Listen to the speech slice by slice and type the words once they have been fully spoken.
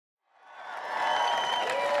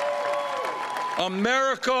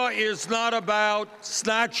America is not about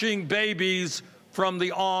snatching babies from the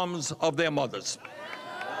arms of their mothers.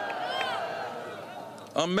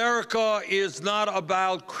 America is not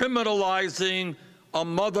about criminalizing a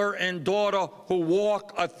mother and daughter who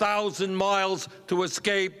walk 1,000 miles to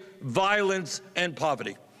escape violence and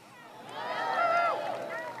poverty.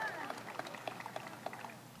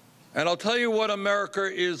 And I'll tell you what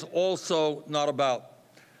America is also not about.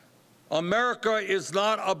 America is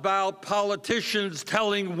not about politicians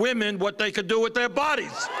telling women what they can do with their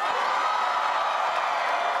bodies.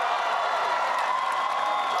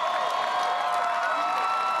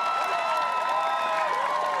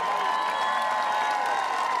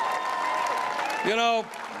 You know,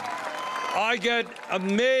 I get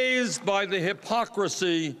amazed by the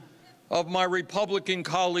hypocrisy of my Republican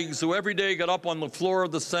colleagues who every day get up on the floor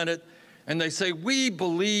of the Senate and they say, we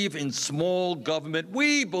believe in small government.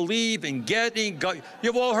 We believe in getting,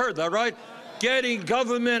 you've all heard that, right? Getting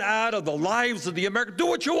government out of the lives of the Americans. Do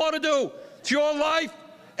what you want to do. It's your life,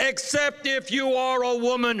 except if you are a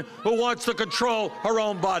woman who wants to control her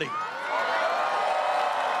own body.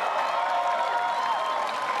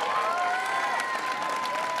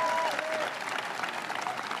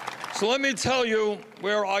 So let me tell you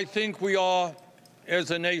where I think we are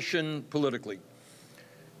as a nation politically.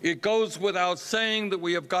 It goes without saying that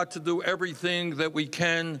we have got to do everything that we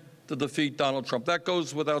can to defeat Donald Trump. That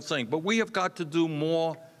goes without saying. But we have got to do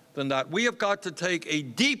more than that. We have got to take a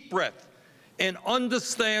deep breath and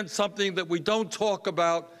understand something that we don't talk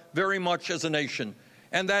about very much as a nation.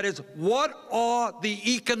 And that is, what are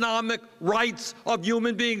the economic rights of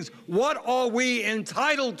human beings? What are we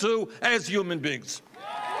entitled to as human beings?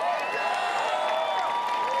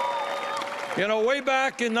 You know, way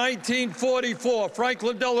back in 1944,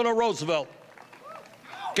 Franklin Delano Roosevelt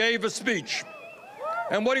gave a speech.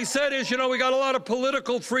 And what he said is, you know, we got a lot of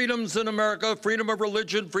political freedoms in America, freedom of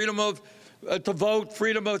religion, freedom of to vote,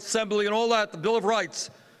 freedom of assembly, and all that, the Bill of Rights.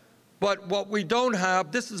 But what we don't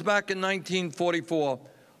have, this is back in 1944,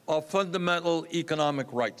 are fundamental economic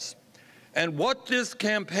rights. And what this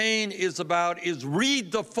campaign is about is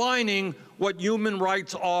redefining what human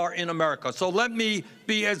rights are in America. So let me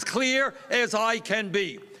be as clear as I can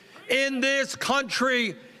be. In this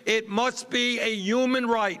country, it must be a human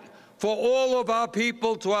right for all of our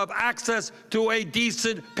people to have access to a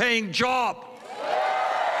decent paying job.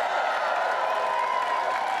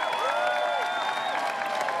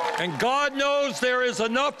 And God knows there is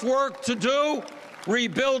enough work to do,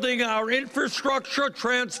 rebuilding our infrastructure,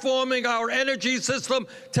 transforming our energy system,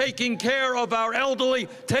 taking care of our elderly,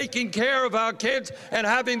 taking care of our kids, and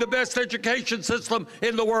having the best education system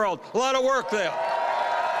in the world. A lot of work there.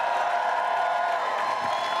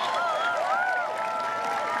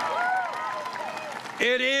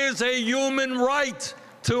 It is a human right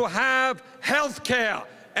to have health care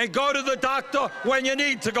and go to the doctor when you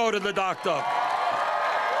need to go to the doctor.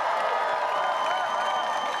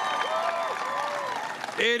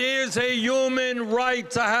 It is a human right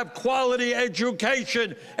to have quality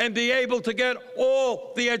education and be able to get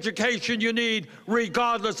all the education you need,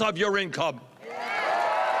 regardless of your income.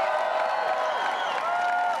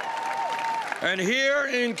 And here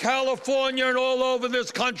in California and all over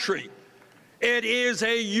this country, it is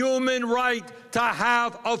a human right to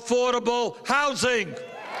have affordable housing.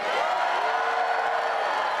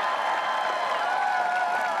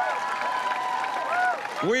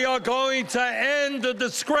 We are going to end the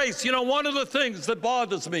disgrace. You know, one of the things that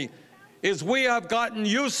bothers me is we have gotten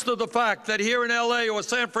used to the fact that here in LA or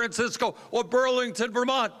San Francisco or Burlington,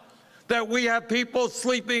 Vermont, that we have people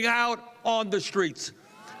sleeping out on the streets.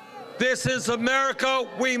 This is America.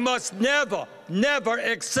 We must never, never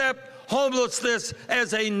accept homelessness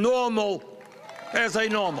as a normal.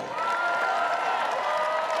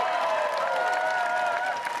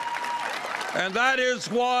 And that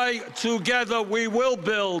is why together we will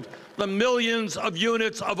build the millions of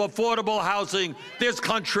units of affordable housing this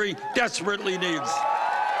country desperately needs.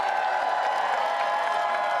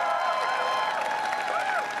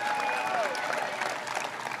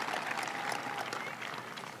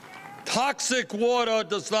 Toxic water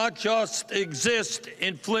does not just exist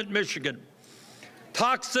in Flint, Michigan.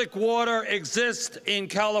 Toxic water exists in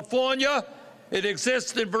California, it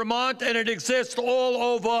exists in Vermont, and it exists all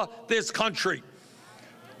over this country.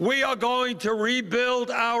 We are going to rebuild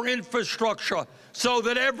our infrastructure so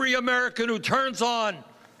that every American who turns on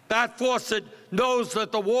that faucet knows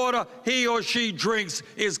that the water he or she drinks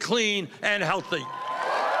is clean and healthy.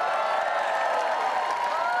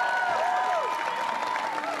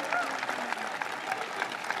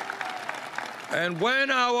 And when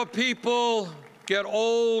our people get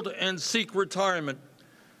old and seek retirement,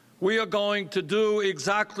 we are going to do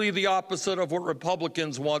exactly the opposite of what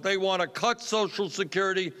Republicans want. They want to cut Social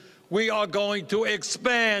Security. We are going to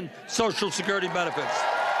expand Social Security benefits.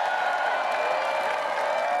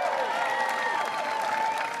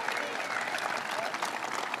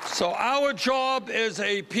 So our job as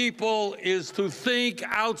a people is to think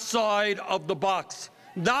outside of the box,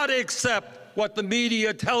 not accept what the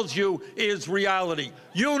media tells you is reality.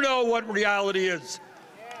 You know what reality is.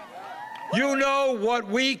 You know what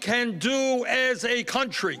we can do as a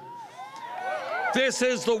country. This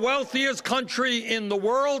is the wealthiest country in the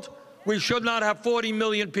world. We should not have 40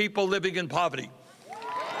 million people living in poverty.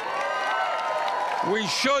 We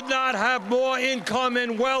should not have more income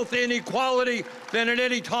and wealth inequality than at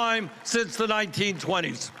any time since the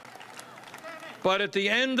 1920s. But at the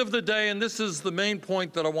end of the day, and this is the main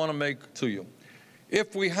point that I want to make to you,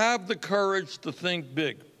 if we have the courage to think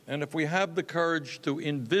big, and if we have the courage to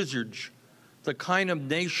envisage the kind of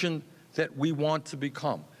nation that we want to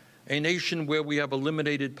become, a nation where we have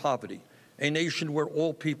eliminated poverty, a nation where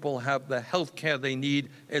all people have the health care they need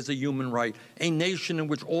as a human right, a nation in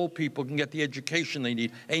which all people can get the education they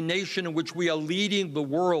need, a nation in which we are leading the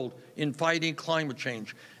world in fighting climate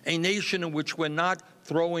change, a nation in which we're not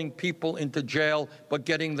throwing people into jail but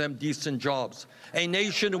getting them decent jobs, a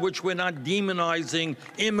nation in which we're not demonizing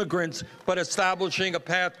immigrants but establishing a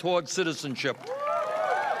path towards citizenship,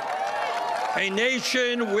 a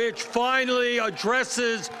nation which finally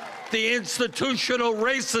addresses the institutional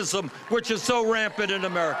racism which is so rampant in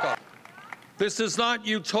America. This is not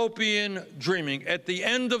utopian dreaming. At the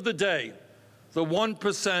end of the day, the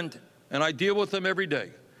 1%, and I deal with them every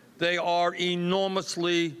day, they are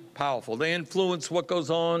enormously powerful. They influence what goes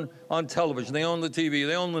on television. They own the TV.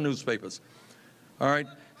 They own the newspapers. All right?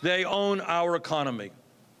 They own our economy.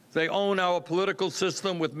 They own our political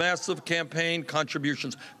system with massive campaign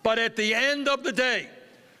contributions. But at the end of the day,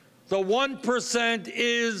 the 1%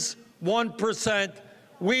 is 1%.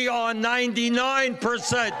 We are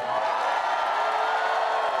 99%.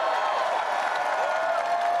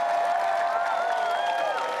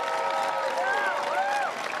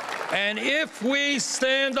 And if we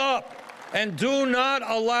stand up and do not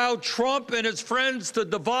allow Trump and his friends to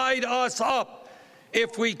divide us up,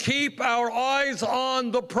 if we keep our eyes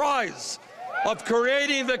on the prize of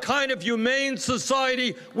creating the kind of humane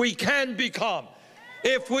society we can become,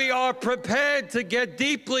 if we are prepared to get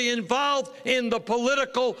deeply involved in the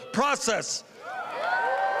political process,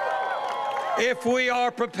 if we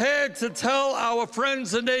are prepared to tell our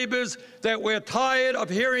friends and neighbors that we're tired of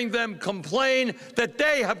hearing them complain, that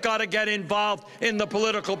they have got to get involved in the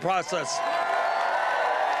political process.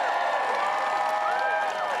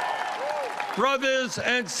 Brothers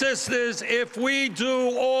and sisters, if we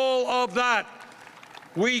do all of that,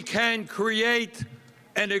 we can create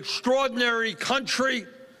an extraordinary country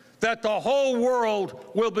that the whole world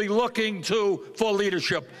will be looking to for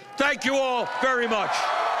leadership. Thank you all very much.